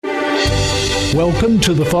Welcome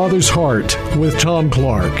to The Father's Heart with Tom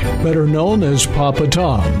Clark, better known as Papa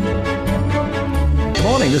Tom. Good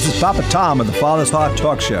morning, this is Papa Tom of The Father's Heart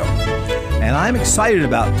Talk Show. And I'm excited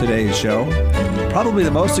about today's show. Probably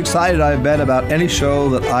the most excited I've been about any show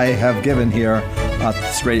that I have given here at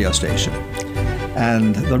this radio station.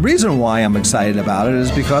 And the reason why I'm excited about it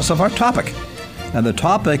is because of our topic. And the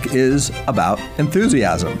topic is about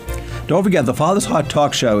enthusiasm. Don't forget, The Father's Heart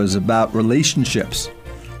Talk Show is about relationships.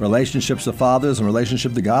 Relationships to fathers and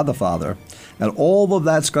relationship to God the Father. And all of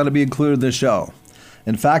that's going to be included in this show.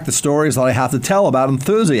 In fact, the stories that I have to tell about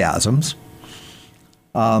enthusiasms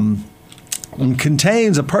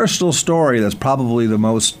contains a personal story that's probably the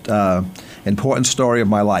most important story of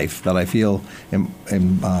my life that I feel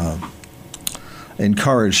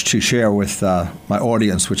encouraged to share with my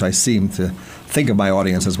audience, which I seem to think of my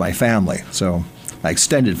audience as my family. So my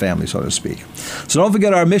extended family, so to speak. So don't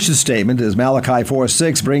forget our mission statement is Malachi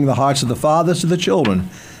 4:6, bring the hearts of the fathers to the children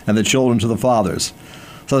and the children to the fathers.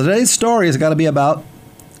 So today's story is going to be about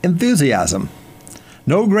enthusiasm.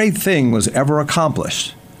 No great thing was ever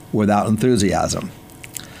accomplished without enthusiasm.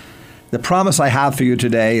 The promise I have for you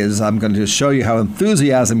today is I'm going to show you how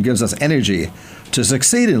enthusiasm gives us energy to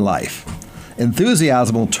succeed in life.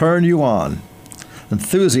 Enthusiasm will turn you on.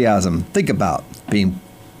 Enthusiasm, think about being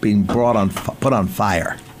put on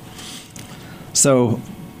fire. So,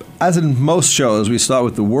 as in most shows, we start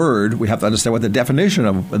with the word. We have to understand what the definition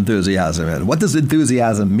of enthusiasm is. What does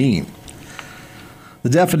enthusiasm mean?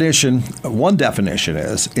 One definition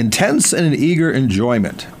is intense and eager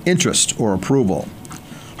enjoyment, interest, or approval.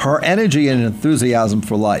 Her energy and enthusiasm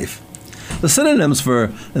for life. The synonyms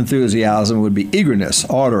for enthusiasm would be eagerness,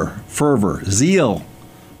 ardor, fervor, zeal,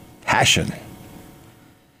 passion.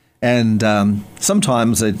 And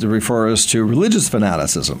sometimes it refers to religious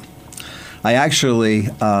fanaticism. I actually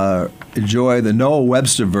enjoy the Noah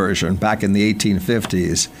Webster version back in the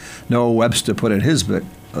 1850s. Noah Webster put in his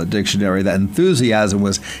dictionary that enthusiasm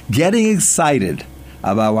was getting excited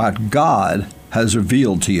about what God has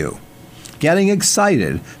revealed to you. Getting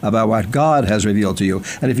excited about what God has revealed to you.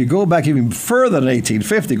 And if you go back even further than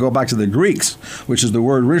 1850, go back to the Greeks, which is the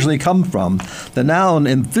word originally come from, the noun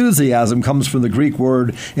enthusiasm comes from the Greek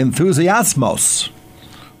word enthusiasmos,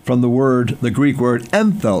 from the Greek word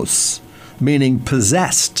enthos, meaning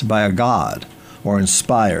possessed by a god or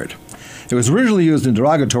inspired. It was originally used in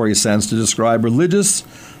derogatory sense to describe religious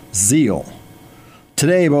zeal.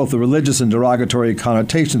 Today, both the religious and derogatory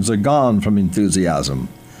connotations are gone from enthusiasm,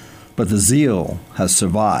 but the zeal has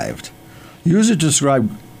survived. Used to describe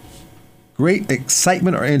great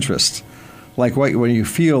excitement or interest, like when you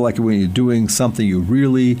feel like when you're doing something you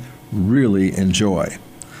really, really enjoy.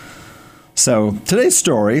 So today's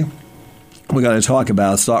story we're going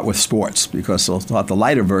to start with sports, because we'll start the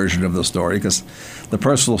lighter version of the story, because the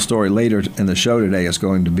personal story later in the show today is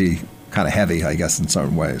going to be kind of heavy, I guess, in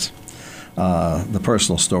certain ways. The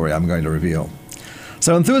personal story I'm going to reveal.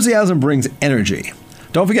 So enthusiasm brings energy.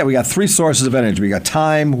 Don't forget, we got three sources of energy. We got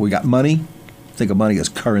time, we got money. Think of money as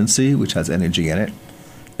currency, which has energy in it.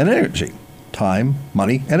 And energy. Time,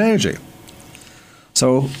 money, and energy.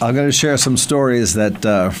 So I'm going to share some stories that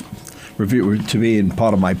to be in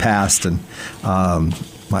part of my past and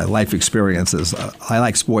my life experiences. I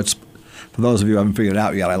like sports. For those of you who haven't figured it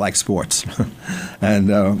out yet, I like sports.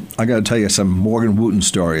 And I'm going to tell you some Morgan Wooten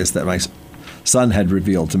stories that my son had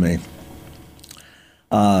revealed to me.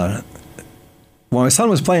 When my son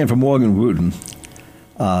was playing for Morgan Wooten,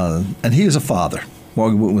 and he was a father.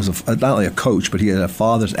 Morgan Wooten was not only a coach, but he had a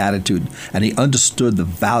father's attitude, and he understood the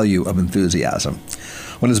value of enthusiasm.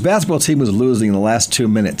 When his basketball team was losing in the last 2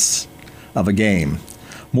 minutes of a game,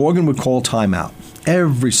 Morgan would call timeout.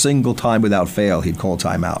 Every single time without fail, he'd call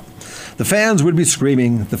timeout. The fans would be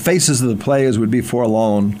screaming, the faces of the players would be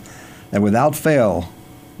forlorn, and without fail,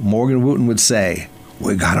 Morgan Wooten would say,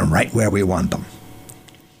 "We got them right where we want them."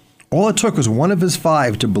 All it took was one of his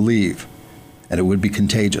five to believe, and it would be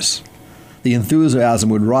contagious. The enthusiasm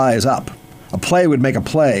would rise up. A play would make a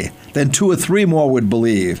play. Then two or three more would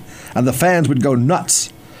believe, and the fans would go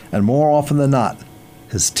nuts. And more often than not,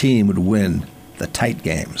 his team would win the tight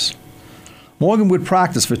games. Morgan would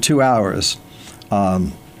practice for 2 hours.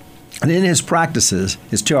 And in his practices,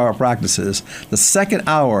 his 2-hour practices, the second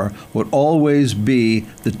hour would always be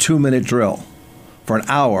the 2-minute drill for an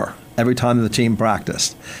hour. Every time the team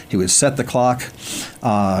practiced, he would set the clock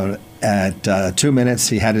at 2 minutes.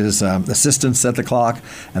 He had his assistant set the clock,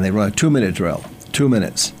 and they run a 2-minute drill, 2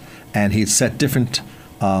 minutes. And he'd set different,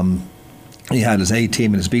 he had his A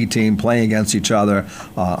team and his B team playing against each other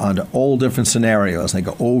under all different scenarios. They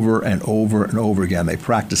go over and over and over again. They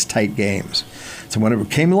practice tight games. So when it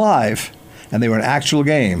came live and they were an actual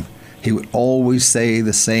game, he would always say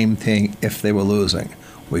the same thing if they were losing.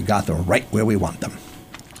 We got them right where we want them.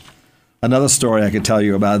 Another story I could tell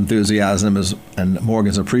you about enthusiasm is, and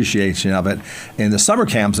Morgan's appreciation of it, in the summer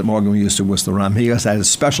camps that Morgan used to run, he had a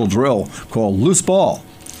special drill called loose ball.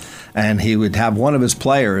 And he would have one of his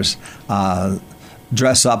players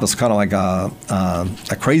dress up as kind of like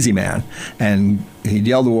a crazy man. And he'd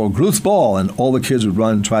yell the word loose ball, and all the kids would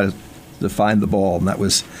run and try to find the ball. And that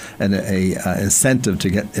was an incentive to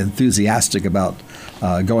get enthusiastic about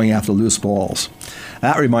going after loose balls.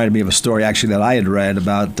 That reminded me of a story, actually, that I had read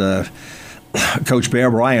about Coach Bear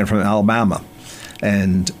Bryant from Alabama.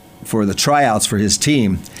 And for the tryouts for his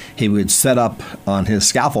team, he would set up on his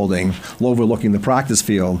scaffolding overlooking the practice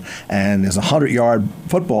field, and there's a 100-yard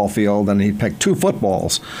football field, and he'd pick 2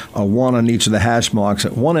 footballs, one on each of the hash marks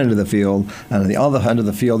at one end of the field, and at the other end of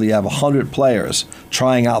the field you have 100 players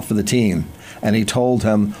trying out for the team. And he told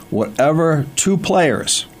him whatever 2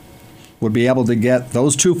 players would be able to get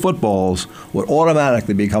those 2 footballs would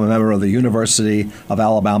automatically become a member of the University of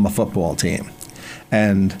Alabama football team.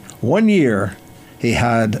 And one year he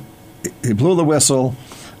blew the whistle,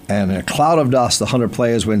 and in a cloud of dust, the 100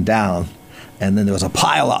 players went down, and then there was a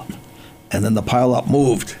pile-up, and then the pile-up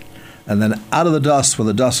moved. And then out of the dust, where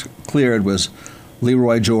the dust cleared, was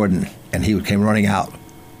Leroy Jordan, and he came running out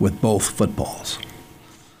with both footballs.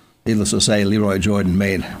 Needless to say, Leroy Jordan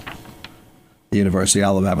made the University of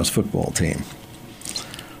Alabama's football team.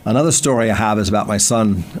 Another story I have is about my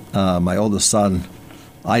son, my oldest son,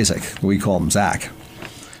 Isaac. We call him Zach.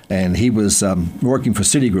 And he was working for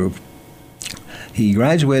Citigroup. He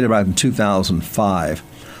graduated about in 2005.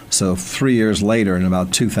 So 3 years later, in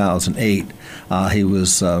about 2008, he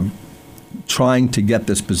was trying to get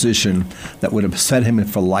this position that would have set him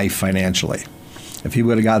for life financially. If he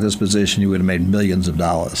would have got this position, he would have made millions of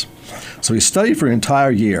dollars. So he studied for an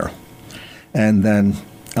entire year. And then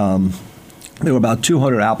there were about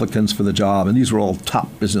 200 applicants for the job, and these were all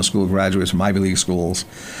top business school graduates from Ivy League schools,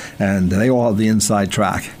 and they all had the inside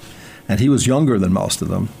track. And he was younger than most of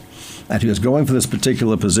them, and he was going for this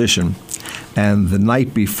particular position. And the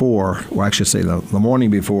night before, or I should say the morning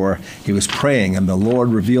before, he was praying, and the Lord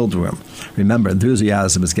revealed to him. Remember,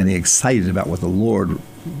 enthusiasm is getting excited about what the Lord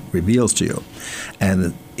reveals to you.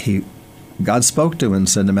 And God spoke to him and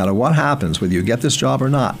said, no matter what happens, whether you get this job or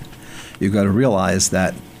not, you've got to realize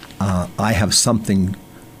that I have something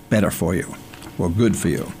better for you, or good for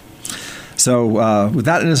you. So with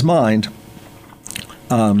that in his mind,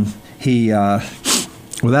 he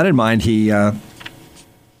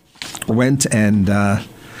went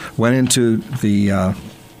into the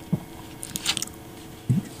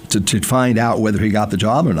to find out whether he got the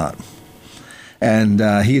job or not. And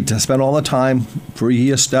he had spent all the time for a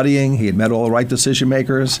year studying. He had met all the right decision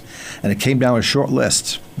makers, and it came down a short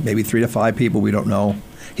list, maybe 3 to 5 people. We don't know.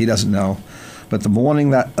 He doesn't know. But the morning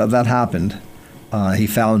that happened, he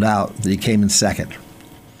found out that he came in second.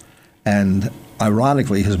 And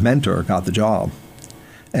ironically, his mentor got the job.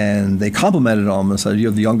 And they complimented him and said, you're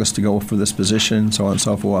the youngest to go for this position, so on and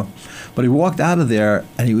so forth. But he walked out of there,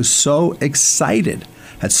 and he was so excited,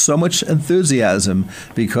 had so much enthusiasm,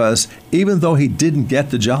 because even though he didn't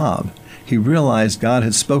get the job, he realized God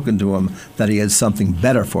had spoken to him that he had something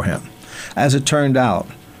better for him. As it turned out,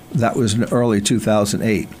 that was in early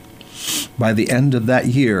 2008. By the end of that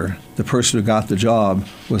year, the person who got the job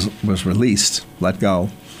was released, let go.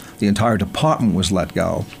 The entire department was let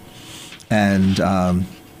go. And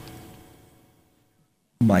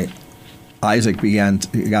Isaac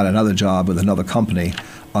got another job with another company,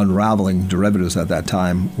 unraveling derivatives at that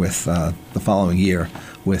time with the following year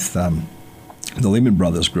with the Lehman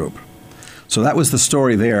Brothers Group. So that was the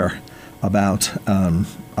story there about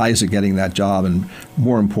Isaac getting that job, and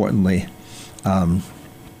more importantly,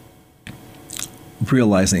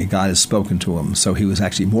 realizing that God had spoken to him. So he was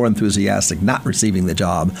actually more enthusiastic not receiving the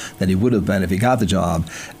job than he would have been if he got the job.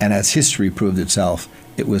 And as history proved itself,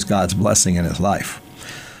 it was God's blessing in his life.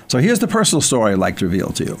 So here's the personal story I'd like to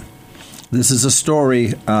reveal to you. This is a story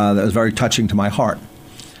that was very touching to my heart.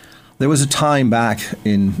 There was a time back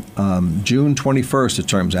in June 21st, it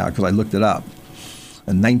turns out, because I looked it up,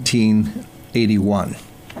 in 1981.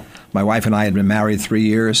 My wife and I had been married 3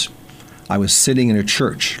 years. I was sitting in a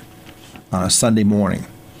church on a Sunday morning.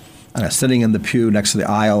 And I was sitting in the pew next to the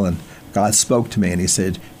aisle, and God spoke to me, and he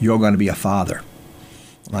said, you're going to be a father.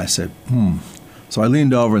 And I said, So I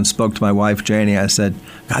leaned over and spoke to my wife, Janie. I said,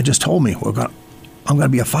 God just told me I'm going to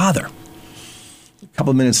be a father. A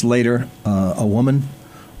couple of minutes later, a woman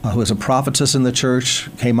who was a prophetess in the church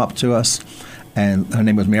came up to us, and her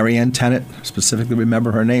name was Mary Ann Tennant. Specifically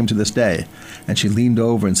remember her name to this day. And she leaned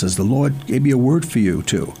over and says, the Lord gave me a word for you,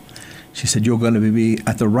 too. She said, you're going to be,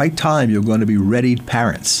 at the right time, you're going to be readied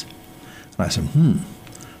parents. And I said,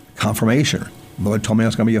 confirmation. The Lord told me I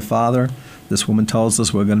was going to be a father. This woman tells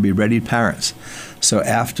us we're going to be readied parents. So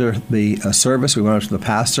after the service, we went up to the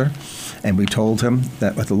pastor, and we told him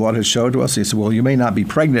that what the Lord had showed to us. He said, well, you may not be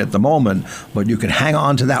pregnant at the moment, but you can hang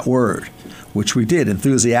on to that word, which we did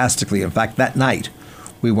enthusiastically. In fact, that night,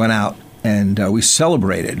 we went out and we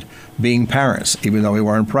celebrated being parents, even though we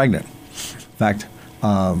weren't pregnant. In fact,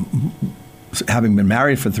 having been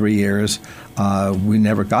married for 3 years, we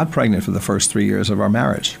never got pregnant for the first 3 years of our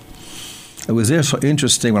marriage. It was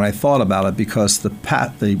interesting when I thought about it, because the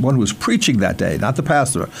one who was preaching that day, not the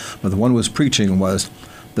pastor, but the one who was preaching was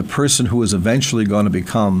the person who was eventually going to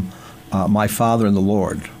become my father in the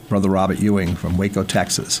Lord, Brother Robert Ewing from Waco,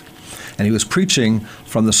 Texas. And he was preaching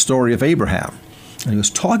from the story of Abraham. And he was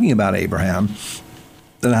talking about Abraham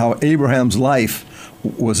and how Abraham's life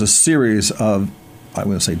was a series of, I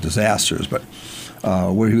wouldn't say disasters, but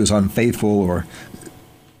where he was unfaithful, or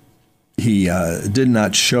he did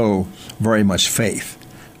not show very much faith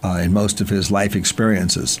in most of his life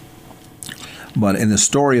experiences. But in the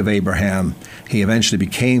story of Abraham, he eventually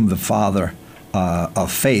became the father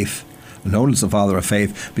of faith, known as the father of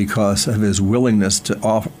faith, because of his willingness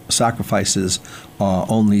to sacrifice his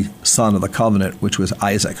only son of the covenant, which was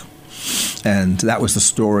Isaac. And that was the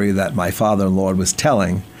story that my father and Lord was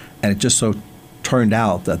telling, and it just so turned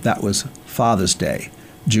out that that was Father's Day,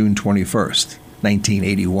 June 21st,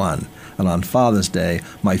 1981. And on Father's Day,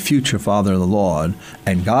 my future father in the Lord,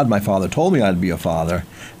 and God my Father told me I'd be a father,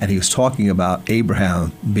 and he was talking about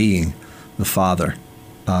Abraham being the father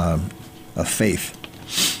of faith.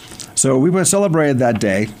 So we were celebrated that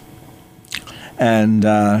day,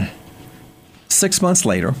 and 6 months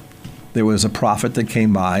later, there was a prophet that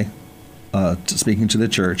came by speaking to the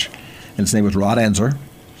church, and his name was Rod Enzer.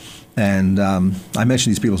 And I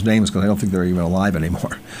mention these people's names because I don't think they're even alive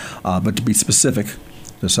anymore. But to be specific,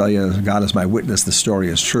 to tell you, God is my witness, the story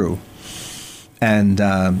is true. And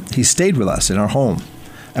he stayed with us in our home.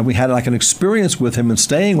 And we had like an experience with him and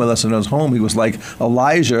staying with us in his home. He was like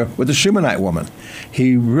Elijah with the Shunammite woman.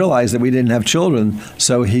 He realized that we didn't have children,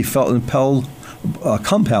 so he felt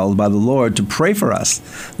compelled by the Lord to pray for us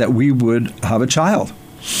that we would have a child.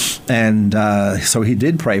 And so he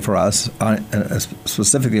did pray for us,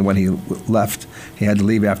 specifically when he left. He had to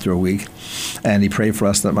leave after a week. And he prayed for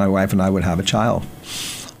us that my wife and I would have a child,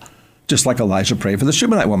 just like Elijah prayed for the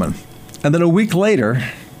Shunammite woman. And then a week later,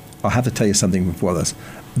 I'll have to tell you something before this.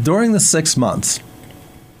 During the 6 months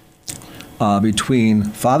between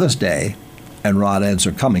Father's Day and Rod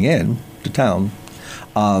Enzer coming in to town,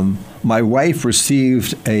 my wife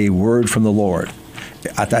received a word from the Lord.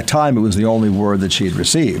 At that time, it was the only word that she had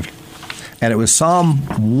received. And it was Psalm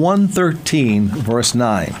 113, verse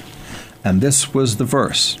 9. And this was the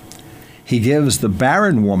verse. He gives the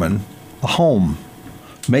barren woman a home,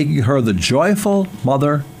 making her the joyful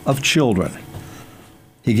mother of children.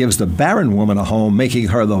 He gives the barren woman a home, making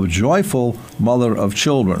her the joyful mother of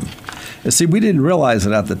children. You see, we didn't realize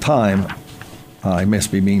it at the time. I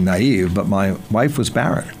must be being naive, but my wife was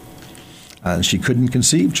barren, and she couldn't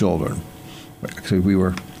conceive children. Actually, we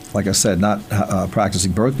were, like I said, not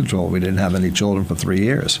practicing birth control. We didn't have any children for 3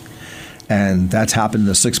 years. And that's happened in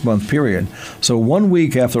a 6-month period. So 1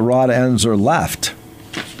 week after Rod Enzer left,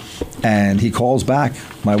 and he calls back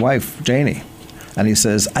my wife, Janie, and he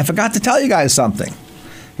says, I forgot to tell you guys something.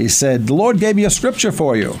 He said, the Lord gave me a scripture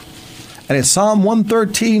for you. And it's Psalm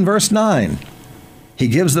 113, verse 9. He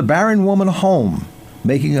gives the barren woman a home,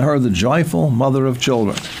 making her the joyful mother of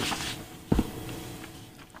children.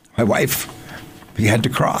 My wife began to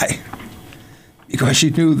cry because she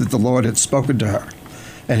knew that the Lord had spoken to her,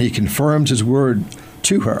 and he confirmed his word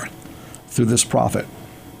to her through this prophet.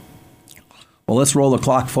 Well, let's roll the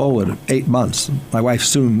clock forward 8 months. My wife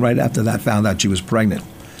soon, right after that, found out she was pregnant.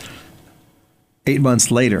 8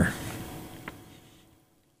 months later,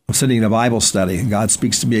 I'm sitting in a Bible study, and God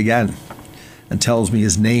speaks to me again and tells me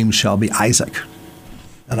his name shall be Isaac.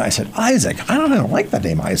 And I said, Isaac? I don't like that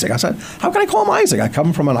name, Isaac. I said, how can I call him Isaac? I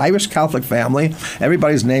come from an Irish Catholic family.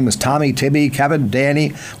 Everybody's name is Tommy, Timmy, Kevin,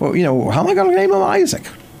 Danny. Well, how am I going to name him Isaac?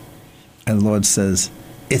 And the Lord says,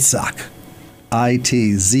 Itzhak,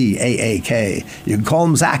 I-T-Z-A-A-K. You can call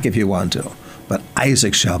him Zach if you want to, but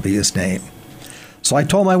Isaac shall be his name. So I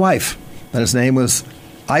told my wife that his name was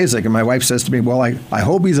Isaac, and my wife says to me, well, I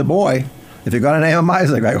hope he's a boy. If you're going to name him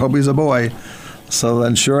Isaac, I hope he's a boy. So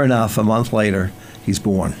then, sure enough, a month later, he's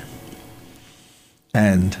born.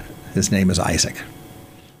 And his name is Isaac.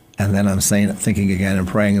 And then I'm thinking again and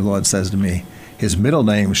praying, and the Lord says to me, his middle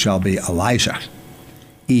name shall be Elijah,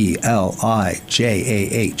 E-L-I-J-A-H,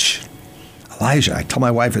 Elijah. I tell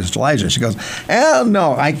my wife it's Elijah. She goes,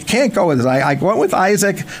 no, I can't go with this. I went with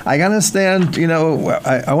Isaac. I understand,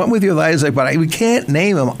 I went with you with Isaac, but we can't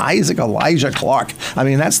name him Isaac Elijah Clark. I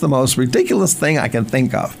mean, that's the most ridiculous thing I can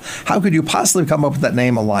think of. How could you possibly come up with that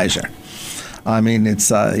name Elijah? I mean,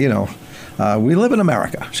 it's, we live in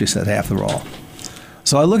America, she said, after all.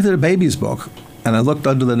 So I looked at a baby's book, and I looked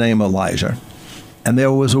under the name Elijah, and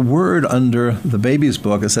there was a word under the baby's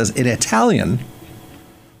book that says, in Italian,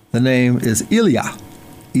 the name is Elia,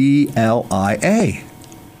 E-L-I-A.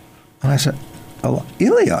 And I said,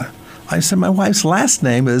 Elia? I said, my wife's last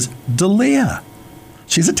name is Delia.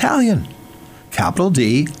 She's Italian. Capital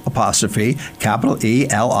D, apostrophe, capital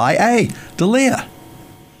E-L-I-A, Delia.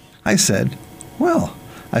 I said, can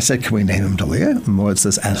we name him Delia? And it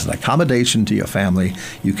says, as an accommodation to your family,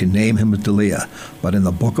 you can name him Delia. But in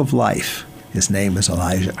the book of life, his name is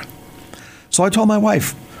Elijah. So I told my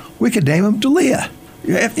wife, we could name him Delia.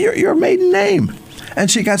 Your maiden name. And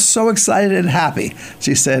she got so excited and happy.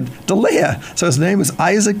 She said, Delia. So his name is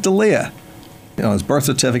Isaac Delia. His birth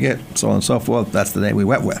certificate, so on and so forth, that's the name we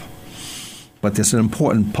went with. But there's an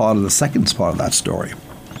important part of the second part of that story.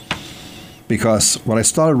 Because when I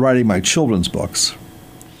started writing my children's books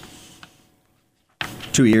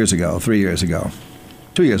 3 years ago, I guess,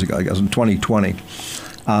 in 2020,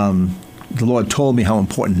 the Lord told me how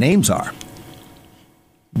important names are.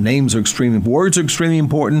 Words are extremely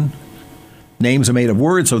important. Names are made of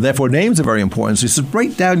words, so therefore names are very important. So he says,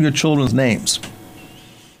 write down your children's names.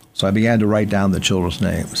 So I began to write down the children's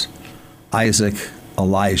names. Isaac,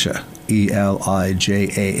 Elijah,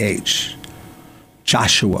 E-L-I-J-A-H.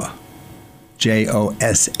 Joshua,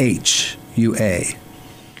 J-O-S-H-U-A.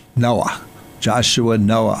 Noah, Joshua,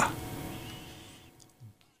 Noah.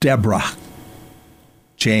 Deborah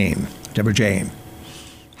Jane.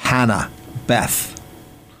 Hannah, Beth.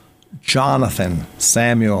 Jonathan,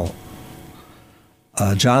 Samuel.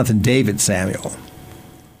 David, Samuel.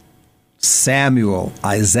 Samuel,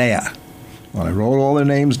 Isaiah. When I wrote all their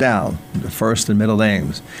names down, the first and middle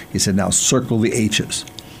names, he said, now circle the H's.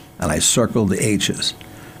 And I circled the H's.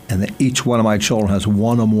 And that each one of my children has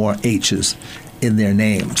one or more H's in their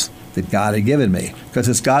names that God had given me. Because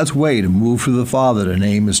it's God's way to move through the Father to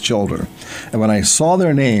name his children. And when I saw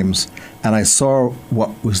their names and I saw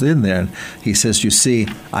what was in there, he says, you see,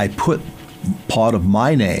 I put part of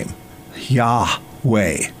my name,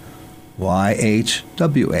 Yahweh,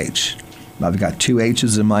 Y-H-W-H. I've got two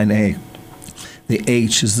H's in my name. The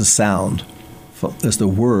H is the sound, is the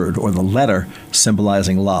word or the letter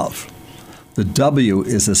symbolizing love. The W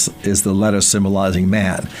is the letter symbolizing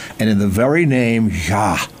man. And in the very name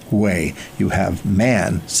Yahweh, you have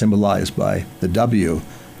man symbolized by the W,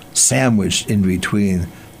 sandwiched in between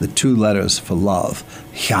the two letters for love,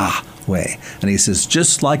 Yahweh. And he says,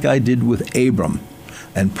 just like I did with Abram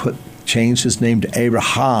and changed his name to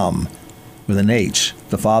Abraham with an H,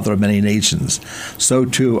 the father of many nations, so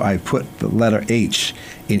too I put the letter H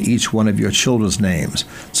in each one of your children's names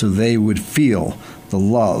so they would feel the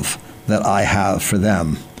love that I have for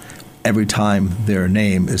them every time their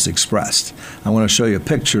name is expressed. I want to show you a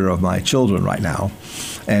picture of my children right now.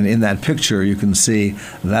 And in that picture, you can see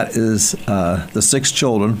that is the 6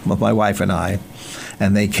 children of my wife and I.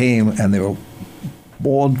 And they came and they were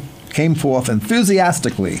born, came forth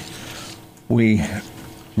enthusiastically. We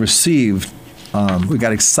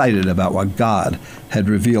got excited about what God had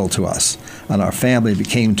revealed to us. And our family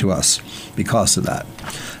became to us because of that.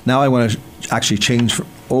 Now I want to actually change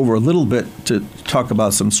over a little bit to talk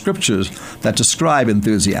about some scriptures that describe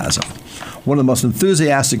enthusiasm. One of the most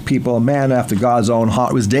enthusiastic people, a man after God's own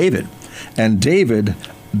heart, was David. And David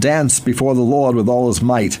danced before the Lord with all his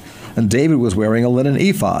might. And David was wearing a linen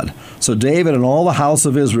ephod. So David and all the house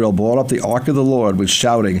of Israel brought up the ark of the Lord with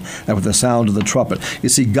shouting and with the sound of the trumpet. You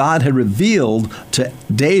see, God had revealed to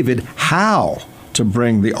David how to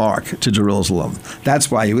bring the ark to Jerusalem. That's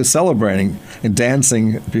why he was celebrating and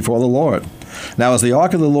dancing before the Lord. Now, as the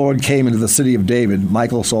ark of the Lord came into the city of David,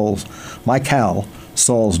 Michal,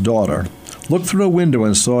 Saul's daughter, looked through a window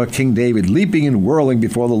and saw King David leaping and whirling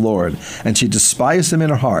before the Lord, and she despised him in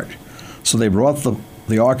her heart. So they brought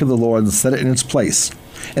the ark of the Lord and set it in its place,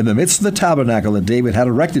 in the midst of the tabernacle that David had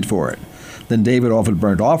erected for it. Then David offered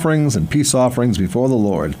burnt offerings and peace offerings before the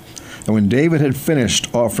Lord. And when David had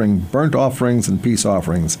finished offering burnt offerings and peace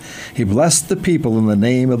offerings, he blessed the people in the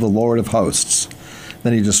name of the Lord of hosts.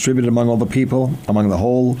 Then he distributed among all the people, among the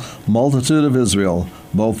whole multitude of Israel,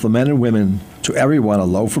 both the men and women, to every one a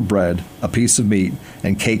loaf of bread, a piece of meat,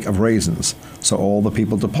 and cake of raisins. So all the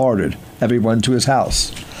people departed, every one to his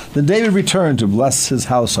house. Then David returned to bless his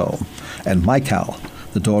household. And Michal,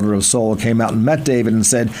 The daughter of Saul came out and met David and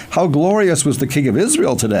said, "How glorious was the king of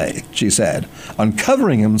Israel today," she said,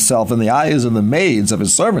 "uncovering himself in the eyes of the maids of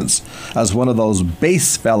his servants, as one of those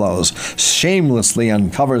base fellows shamelessly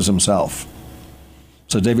uncovers himself."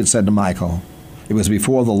 So David said to Michal, "It was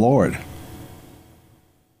before the Lord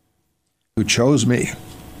who chose me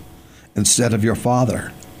instead of your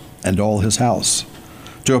father and all his house,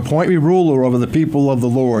 to appoint me ruler over the people of the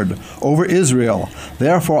Lord, over Israel.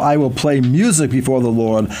 Therefore I will play music before the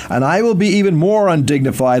Lord, and I will be even more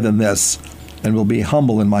undignified than this, and will be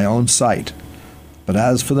humble in my own sight. But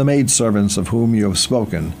as for the maidservants of whom you have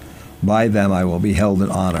spoken, by them I will be held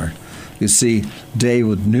in honor." You see,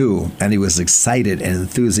 David knew, and he was excited and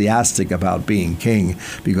enthusiastic about being king,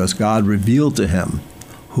 because God revealed to him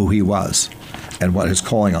who he was and what his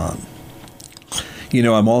calling on. You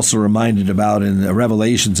know, I'm also reminded about in the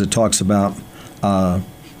Revelations, it talks about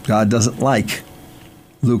God doesn't like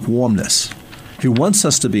lukewarmness. He wants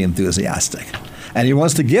us to be enthusiastic. And he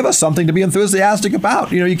wants to give us something to be enthusiastic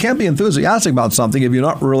about. You know, you can't be enthusiastic about something if you're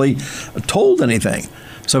not really told anything.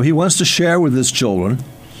 So he wants to share with his children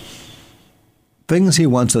things he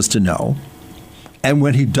wants us to know. And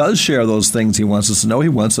when he does share those things he wants us to know, he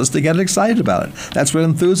wants us to get excited about it. That's what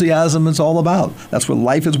enthusiasm is all about. That's what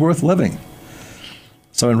life is worth living.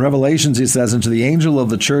 So in Revelations, he says, "And to the angel of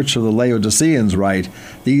the church of the Laodiceans write,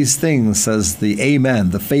 these things says the Amen,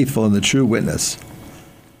 the faithful and the true witness,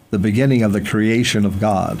 the beginning of the creation of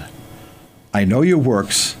God. I know your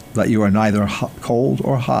works, that you are neither cold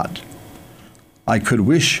or hot. I could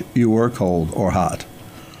wish you were cold or hot.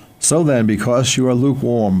 So then, because you are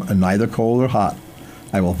lukewarm and neither cold or hot,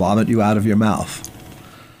 I will vomit you out of your mouth."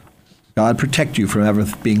 God protect you from ever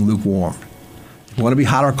being lukewarm. If you want to be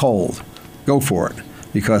hot or cold, go for it,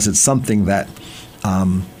 because it's something that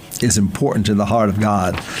is important in the heart of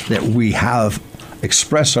God, that we have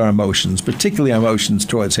express our emotions, particularly our emotions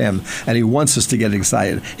towards him, and he wants us to get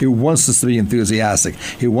excited. He wants us to be enthusiastic.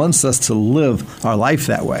 He wants us to live our life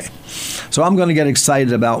that way. So I'm going to get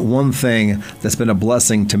excited about one thing that's been a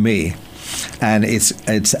blessing to me, and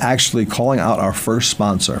it's actually calling out our first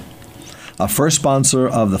sponsor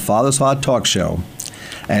of the Father's Heart Talk Show,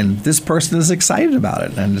 and this person is excited about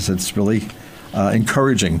it, and it's really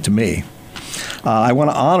encouraging to me. I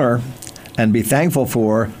want to honor and be thankful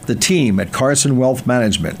for the team at Carson Wealth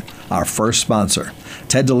Management, our first sponsor.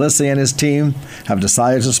 Ted DeLisi and his team have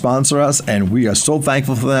decided to sponsor us, and we are so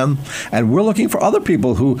thankful for them. And we're looking for other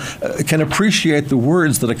people who can appreciate the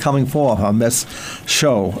words that are coming forth on this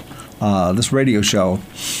show, this radio show,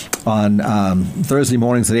 on Thursday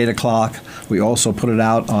mornings at 8 o'clock. We also put it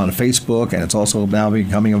out on Facebook, and it's also now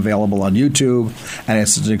becoming available on YouTube. And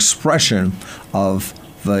it's an expression of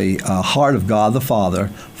the heart of God the Father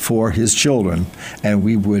for his children. And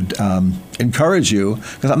we would encourage you,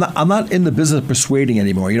 because I'm not in the business of persuading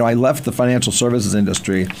anymore. You know, I left the financial services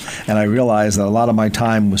industry, and I realized that a lot of my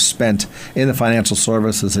time was spent in the financial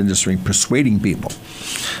services industry persuading people.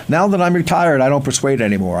 Now that I'm retired, I don't persuade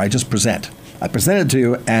anymore. I just present. I present it to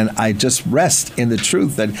you, and I just rest in the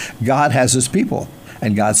truth that God has his people,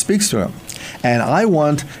 and God speaks to them. And I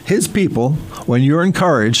want his people, when you're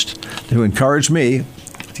encouraged, to encourage me,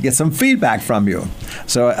 to get some feedback from you.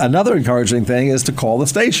 So another encouraging thing is to call the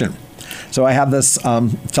station. So I have this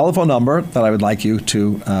telephone number that I would like you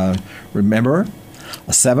to remember,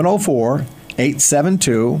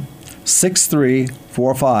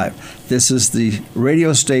 704-872-6345. This is the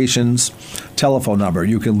radio station's telephone number.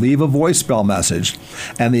 You can leave a voicemail message,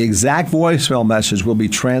 and the exact voicemail message will be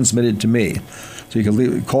transmitted to me. So you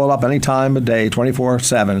can call it up any time of day,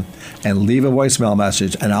 24/7, and leave a voicemail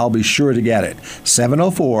message, and I'll be sure to get it.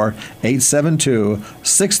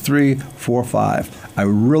 704-872-6345. I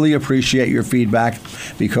really appreciate your feedback,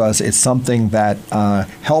 because it's something that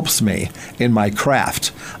helps me in my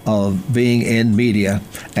craft of being in media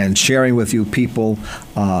and sharing with you people,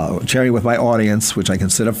 sharing with my audience, which I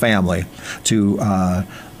consider family, to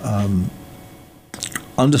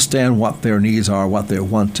understand what their needs are, what they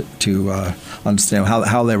want to understand,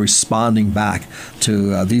 how they're responding back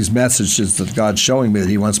to these messages that God's showing me that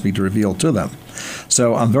he wants me to reveal to them.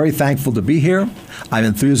 So I'm very thankful to be here. I'm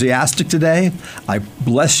enthusiastic today. I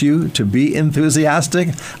bless you to be enthusiastic.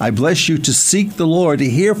 I bless you to seek the Lord, to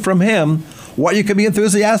hear from him what you can be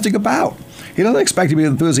enthusiastic about. He doesn't expect you to be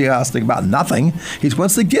enthusiastic about nothing. He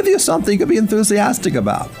wants to give you something you can be enthusiastic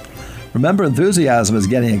about. Remember, enthusiasm is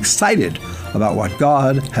getting excited about what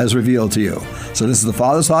God has revealed to you. So this is the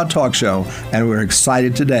Father's Heart Talk Show, and we're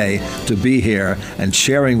excited today to be here and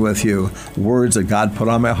sharing with you words that God put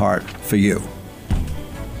on my heart for you.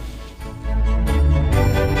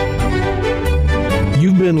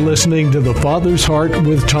 You've been listening to The Father's Heart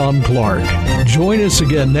with Tom Clark. Join us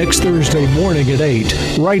again next Thursday morning at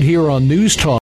 8, right here on News Talk